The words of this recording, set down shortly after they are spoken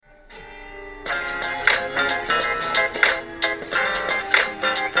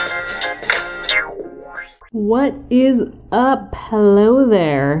What is up? Hello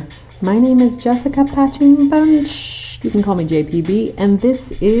there. My name is Jessica Patching Bunch. You can call me JPB, and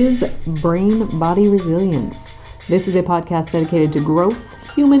this is Brain Body Resilience. This is a podcast dedicated to growth,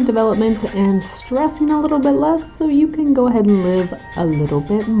 human development, and stressing a little bit less so you can go ahead and live a little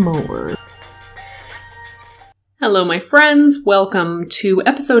bit more. Hello, my friends. Welcome to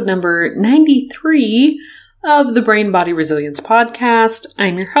episode number 93 of the Brain Body Resilience podcast.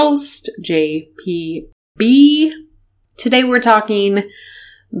 I'm your host, JPB. Today we're talking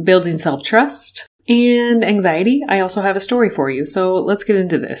building self-trust and anxiety. I also have a story for you, so let's get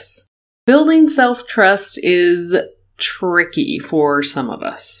into this. Building self-trust is tricky for some of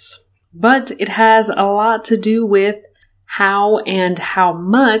us, but it has a lot to do with how and how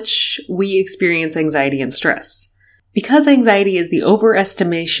much we experience anxiety and stress. Because anxiety is the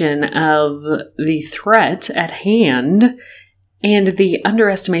overestimation of the threat at hand and the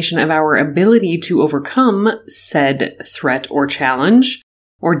underestimation of our ability to overcome said threat or challenge,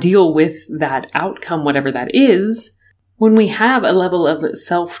 or deal with that outcome, whatever that is, when we have a level of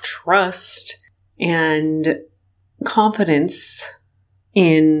self-trust and confidence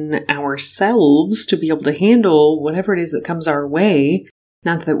in ourselves to be able to handle whatever it is that comes our way,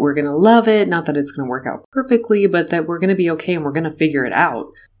 not that we're going to love it, not that it's going to work out perfectly, but that we're going to be okay and we're going to figure it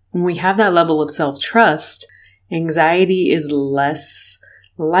out. When we have that level of self-trust, anxiety is less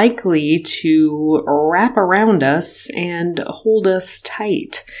likely to wrap around us and hold us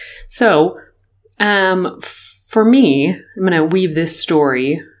tight. So, for me, I'm going to weave this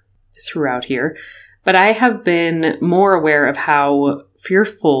story throughout here, but I have been more aware of how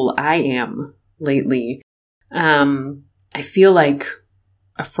fearful I am lately. I feel like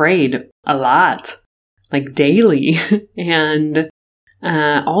afraid a lot, like daily and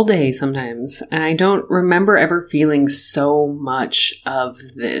all day sometimes. And I don't remember ever feeling so much of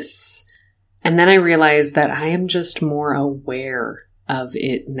this. And then I realized that I am just more aware of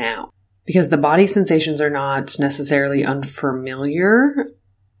it now. Because the body sensations are not necessarily unfamiliar.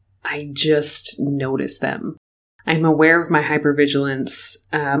 I just notice them. I'm aware of my hypervigilance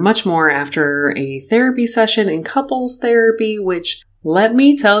much more after a therapy session in couples therapy, which, let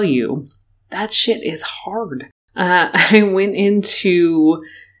me tell you, that shit is hard. I went into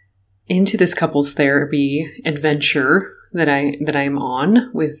this couples therapy adventure that I'm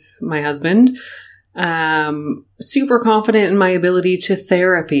on with my husband. Super confident in my ability to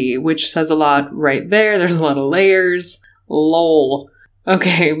therapy, which says a lot right there. There's a lot of layers. Lol.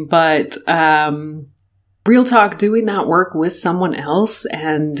 Okay, but real talk, doing that work with someone else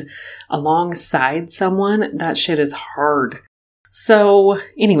and alongside someone, that shit is hard. So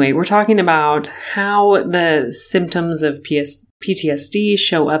anyway, we're talking about how the symptoms of PTSD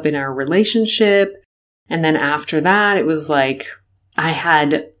show up in our relationship. And then after that, it was like I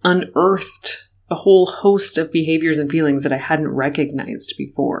had unearthed a whole host of behaviors and feelings that I hadn't recognized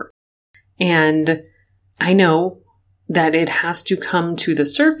before. And I know that it has to come to the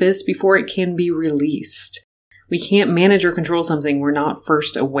surface before it can be released. We can't manage or control something we're not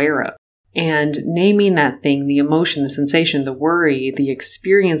first aware of. And naming that thing, the emotion, the sensation, the worry, the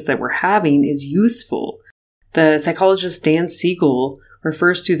experience that we're having is useful. The psychologist Dan Siegel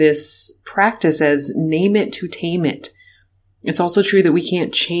refers to this practice as name it to tame it. It's also true that we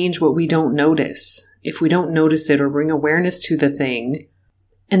can't change what we don't notice. If we don't notice it or bring awareness to the thing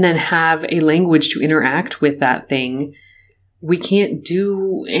and then have a language to interact with that thing, we can't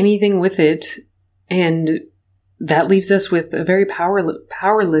do anything with it, and that leaves us with a very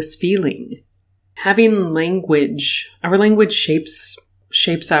powerless feeling. Having language, our language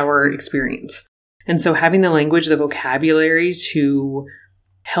shapes our experience. And so having the language, the vocabulary to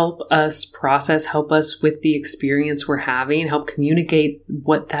help us process, help us with the experience we're having, help communicate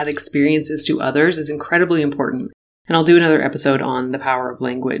what that experience is to others is incredibly important. And I'll do another episode on the power of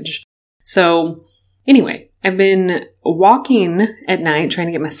language. So anyway, I've been walking at night, trying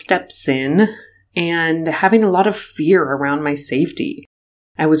to get my steps in, and having a lot of fear around my safety.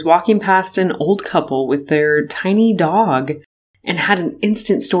 I was walking past an old couple with their tiny dog and had an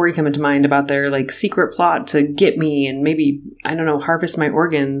instant story come into mind about their secret plot to get me and maybe, harvest my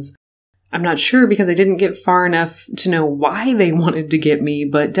organs. I'm not sure because I didn't get far enough to know why they wanted to get me,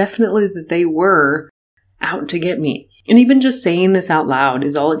 but definitely that they were out to get me. And even just saying this out loud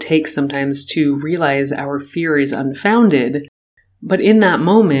is all it takes sometimes to realize our fear is unfounded. But in that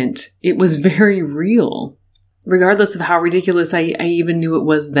moment, it was very real, regardless of how ridiculous I even knew it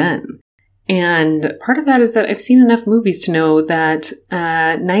was then. And part of that is that I've seen enough movies to know that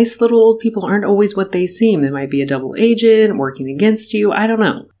nice little old people aren't always what they seem. They might be a double agent working against you. I don't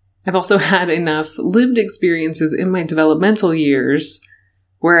know. I've also had enough lived experiences in my developmental years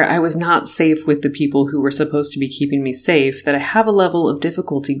where I was not safe with the people who were supposed to be keeping me safe, that I have a level of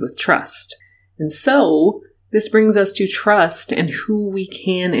difficulty with trust. And so, this brings us to trust and who we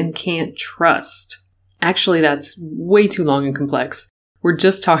can and can't trust. Actually, that's way too long and complex. We're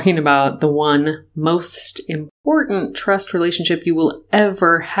just talking about the one most important trust relationship you will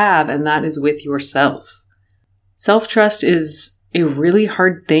ever have, and that is with yourself. Self-trust is a really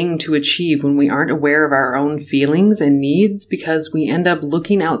hard thing to achieve when we aren't aware of our own feelings and needs, because we end up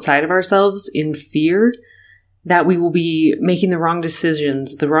looking outside of ourselves in fear that we will be making the wrong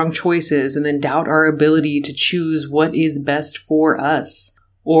decisions, the wrong choices, and then doubt our ability to choose what is best for us,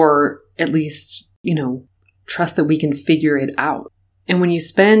 or at least, trust that we can figure it out. And when you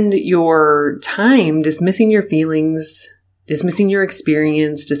spend your time dismissing your feelings, dismissing your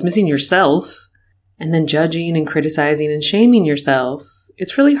experience, dismissing yourself, and then judging and criticizing and shaming yourself,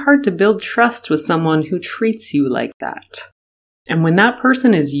 it's really hard to build trust with someone who treats you like that. And when that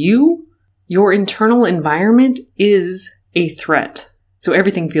person is you, your internal environment is a threat. So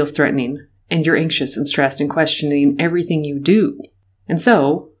everything feels threatening, and you're anxious and stressed and questioning everything you do. And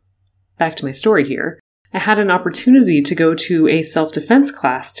so, back to my story here, I had an opportunity to go to a self-defense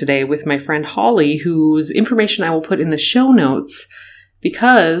class today with my friend Holly, whose information I will put in the show notes,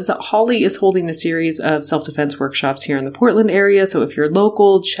 because Holly is holding a series of self-defense workshops here in the Portland area. So if you're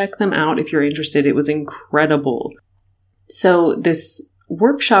local, check them out if you're interested. It was incredible. So this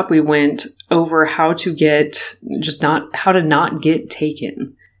workshop, we went over how to not get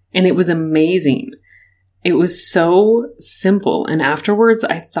taken. And it was amazing. It was so simple. And afterwards,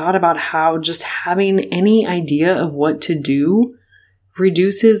 I thought about how just having any idea of what to do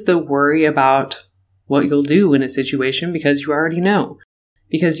reduces the worry about what you'll do in a situation, because you already know,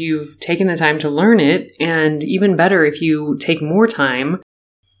 because you've taken the time to learn it. And even better, if you take more time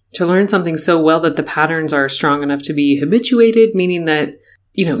to learn something so well that the patterns are strong enough to be habituated, meaning that,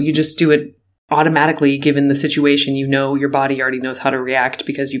 you just do it automatically given the situation. Your body already knows how to react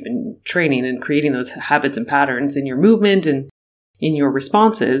because you've been training and creating those habits and patterns in your movement and in your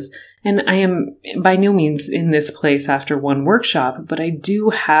responses. And I am by no means in this place after one workshop, but I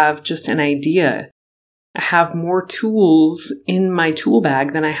do have just an idea. I have more tools in my tool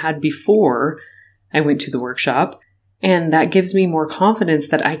bag than I had before I went to the workshop, and that gives me more confidence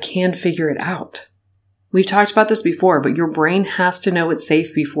that I can figure it out. We've talked about this before, but your brain has to know it's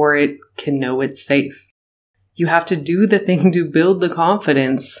safe before it can know it's safe. You have to do the thing to build the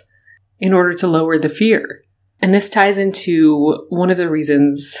confidence in order to lower the fear. And this ties into one of the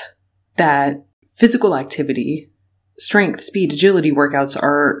reasons that physical activity, strength, speed, agility workouts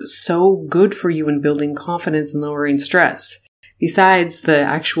are so good for you in building confidence and lowering stress. Besides the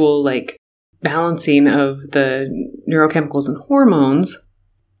actual balancing of the neurochemicals and hormones,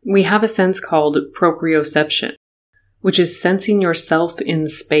 we have a sense called proprioception, which is sensing yourself in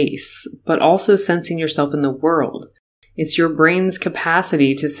space, but also sensing yourself in the world. It's your brain's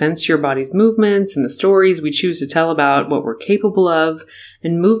capacity to sense your body's movements and the stories we choose to tell about what we're capable of,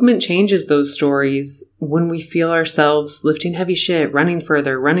 and movement changes those stories when we feel ourselves lifting heavy shit, running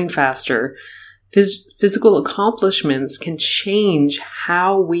further, running faster. Physical accomplishments can change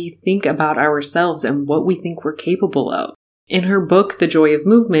how we think about ourselves and what we think we're capable of. In her book, The Joy of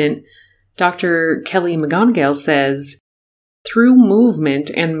Movement, Dr. Kelly McGonigal says, through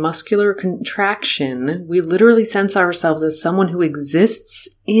movement and muscular contraction, we literally sense ourselves as someone who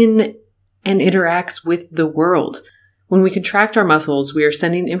exists in and interacts with the world. When we contract our muscles, we are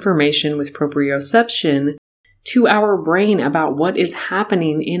sending information with proprioception to our brain about what is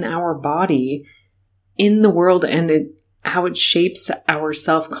happening in our body, in the world, and how it shapes our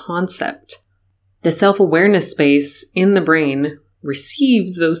self-concept. The self-awareness space in the brain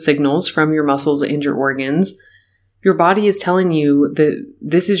receives those signals from your muscles and your organs. Your body is telling you that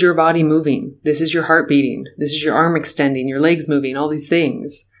this is your body moving, this is your heart beating, this is your arm extending, your legs moving, all these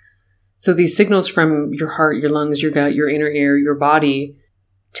things. So these signals from your heart, your lungs, your gut, your inner ear, your body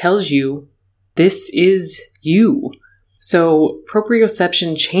tells you this is you. So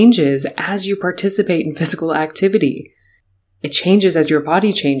proprioception changes as you participate in physical activity. It changes as your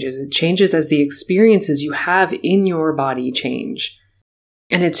body changes. It changes as the experiences you have in your body change.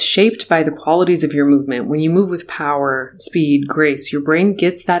 And it's shaped by the qualities of your movement. When you move with power, speed, grace, your brain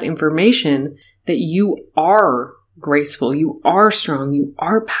gets that information that you are graceful, you are strong, you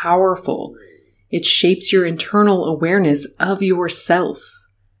are powerful. It shapes your internal awareness of yourself,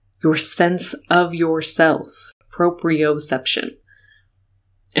 your sense of yourself, proprioception,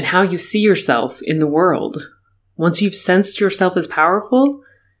 and how you see yourself in the world. Once you've sensed yourself as powerful,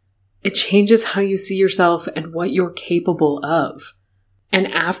 it changes how you see yourself and what you're capable of. And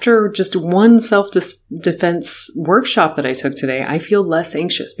after just one self-defense workshop that I took today, I feel less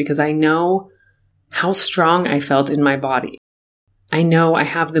anxious because I know how strong I felt in my body. I know I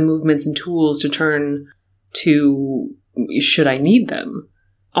have the movements and tools to turn to should I need them.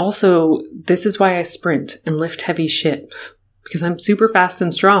 Also, this is why I sprint and lift heavy shit, because I'm super fast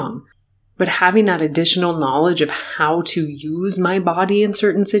and strong. But having that additional knowledge of how to use my body in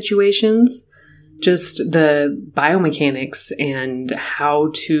certain situations, just the biomechanics and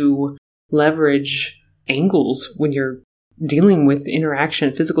how to leverage angles when you're dealing with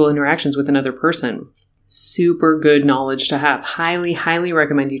physical interactions with another person. Super good knowledge to have. Highly, highly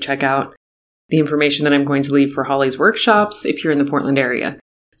recommend you check out the information that I'm going to leave for Holly's workshops if you're in the Portland area.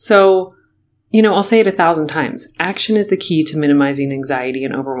 So, I'll say it 1,000 times. Action is the key to minimizing anxiety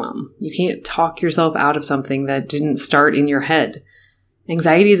and overwhelm. You can't talk yourself out of something that didn't start in your head.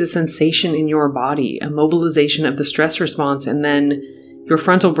 Anxiety is a sensation in your body, a mobilization of the stress response, and then your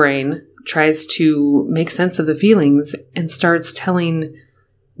frontal brain tries to make sense of the feelings and starts telling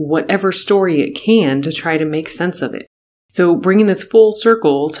whatever story it can to try to make sense of it. So bringing this full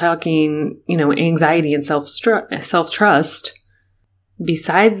circle, talking, anxiety and self-trust,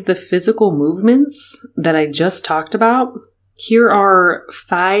 besides the physical movements that I just talked about, here are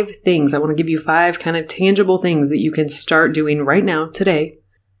 5 things. I want to give you 5 kind of tangible things that you can start doing right now, today,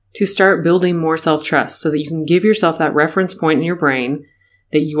 to start building more self-trust so that you can give yourself that reference point in your brain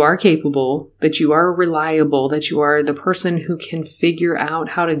that you are capable, that you are reliable, that you are the person who can figure out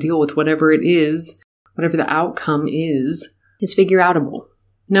how to deal with whatever it is, whatever the outcome is figure outable.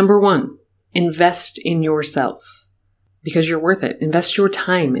 Number 1, invest in yourself because you're worth it. Invest your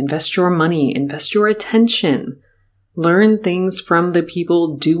time, invest your money, invest your attention. Learn things from the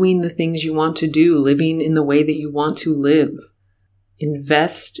people doing the things you want to do, living in the way that you want to live.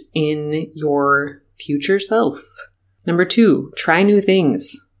 Invest in your future self. Number 2, try new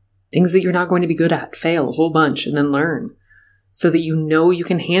things. Things that you're not going to be good at. Fail a whole bunch and then learn so that you know you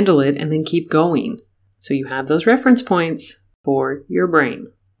can handle it and then keep going. So you have those reference points for your brain.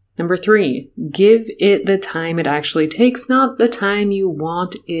 Number 3, give it the time it actually takes, not the time you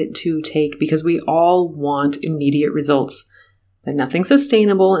want it to take, because we all want immediate results. But nothing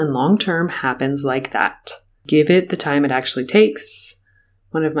sustainable and long-term happens like that. Give it the time it actually takes.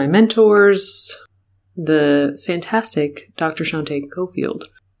 One of my mentors, the fantastic Dr. Shante Cofield.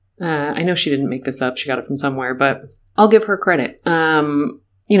 I know she didn't make this up. She got it from somewhere, but I'll give her credit.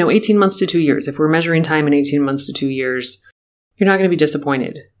 18 months to 2 years. If we're measuring time in 18 months to 2 years, you're not going to be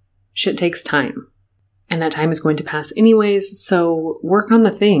disappointed. Shit takes time. And that time is going to pass anyways, so work on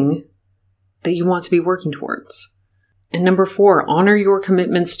the thing that you want to be working towards. And number 4, honor your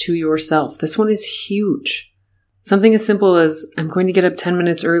commitments to yourself. This one is huge. Something as simple as, I'm going to get up 10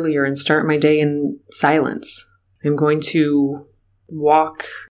 minutes earlier and start my day in silence. I'm going to walk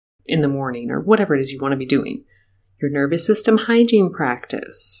in the morning, or whatever it is you want to be doing. Your nervous system hygiene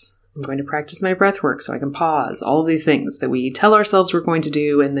practice. I'm going to practice my breath work so I can pause. All of these things that we tell ourselves we're going to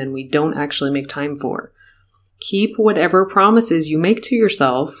do and then we don't actually make time for. Keep whatever promises you make to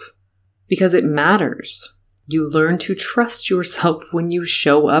yourself because it matters. You learn to trust yourself when you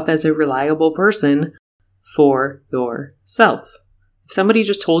show up as a reliable person for yourself. If somebody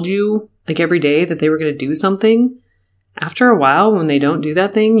just told you every day that they were going to do something, after a while when they don't do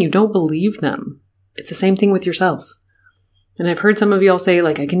that thing, you don't believe them. It's the same thing with yourself. And I've heard some of y'all say,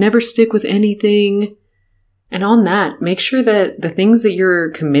 I can never stick with anything. And on that, make sure that the things that you're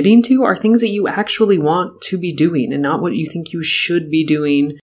committing to are things that you actually want to be doing and not what you think you should be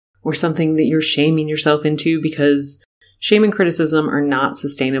doing or something that you're shaming yourself into, because shame and criticism are not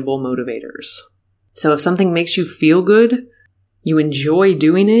sustainable motivators. So if something makes you feel good, you enjoy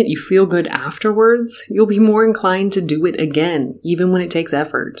doing it, you feel good afterwards, you'll be more inclined to do it again, even when it takes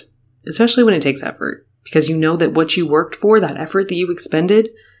effort. Especially when it takes effort. Because you know that what you worked for, that effort that you expended,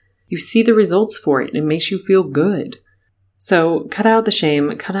 you see the results for it and it makes you feel good. So cut out the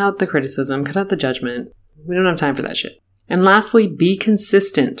shame, cut out the criticism, cut out the judgment. We don't have time for that shit. And lastly, be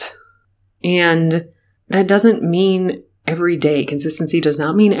consistent. And that doesn't mean every day. Consistency does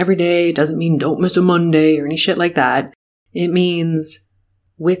not mean every day. It doesn't mean don't miss a Monday or any shit like that. It means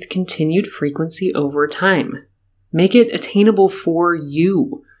with continued frequency over time. Make it attainable for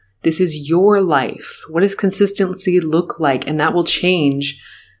you. This is your life. What does consistency look like? And that will change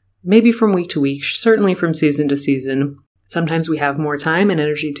maybe from week to week, certainly from season to season. Sometimes we have more time and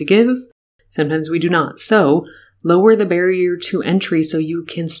energy to give. Sometimes we do not. So lower the barrier to entry so you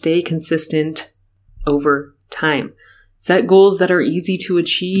can stay consistent over time. Set goals that are easy to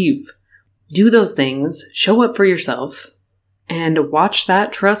achieve. Do those things, show up for yourself, and watch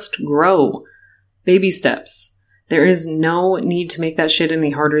that trust grow. Baby steps. There is no need to make that shit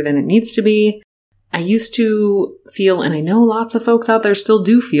any harder than it needs to be. I used to feel, and I know lots of folks out there still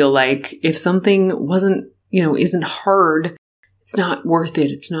do feel like if something isn't hard, it's not worth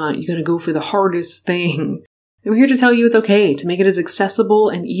it. You gotta go for the hardest thing. I'm here to tell you it's okay to make it as accessible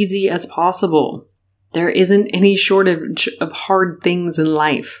and easy as possible. There isn't any shortage of hard things in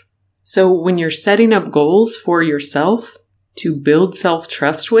life. So when you're setting up goals for yourself to build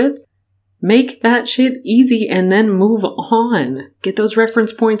self-trust with, make that shit easy and then move on. Get those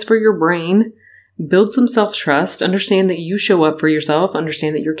reference points for your brain. Build some self-trust. Understand that you show up for yourself.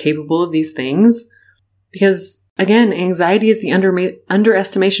 Understand that you're capable of these things. Because, again, anxiety is the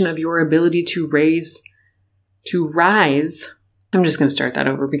underestimation of your ability to rise. I'm just going to start that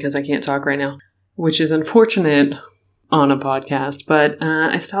over because I can't talk right now, which is unfortunate on a podcast. But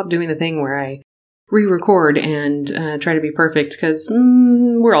I stopped doing the thing where I re-record and try to be perfect because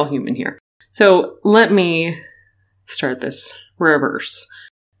we're all human here. So let me start this reverse.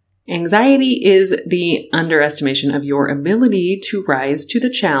 Anxiety is the underestimation of your ability to rise to the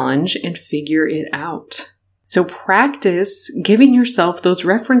challenge and figure it out. So practice giving yourself those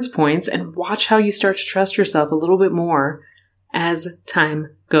reference points and watch how you start to trust yourself a little bit more as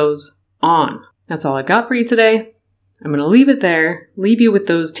time goes on. That's all I've got for you today. I'm going to leave it there, leave you with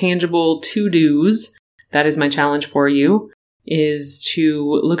those tangible to-dos. That is my challenge for you, is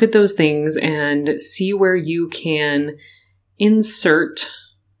to look at those things and see where you can insert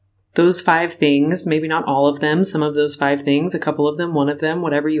those 5 things, maybe not all of them, some of those 5 things, a couple of them, one of them,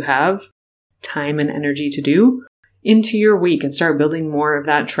 whatever you have time and energy to do, into your week and start building more of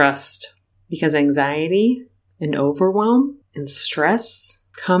that trust. Because anxiety and overwhelm and stress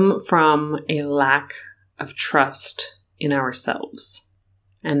come from a lack of trust in ourselves.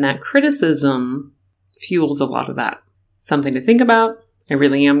 And that criticism fuels a lot of that. Something to think about. I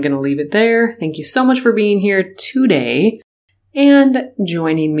really am going to leave it there. Thank you so much for being here today and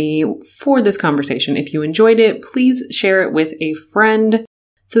joining me for this conversation. If you enjoyed it, please share it with a friend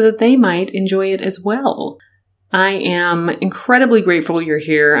so that they might enjoy it as well. I am incredibly grateful you're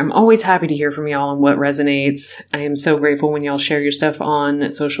here. I'm always happy to hear from y'all and what resonates. I am so grateful when y'all share your stuff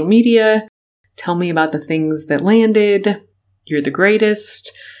on social media. Tell me about the things that landed. You're the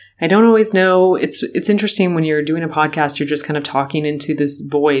greatest. I don't always know. It's interesting when you're doing a podcast, you're just kind of talking into this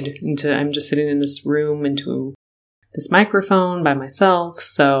void. I'm just sitting in this room into this microphone by myself.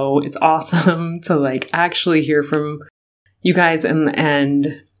 So it's awesome to actually hear from you guys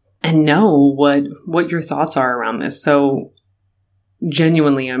and know what your thoughts are around this. So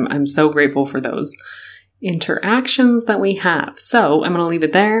genuinely, I'm so grateful for those interactions that we have. So I'm going to leave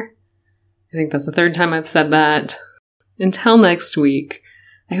it there. I think that's the 3rd time I've said that. Until next week,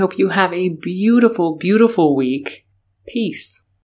 I hope you have a beautiful, beautiful week. Peace.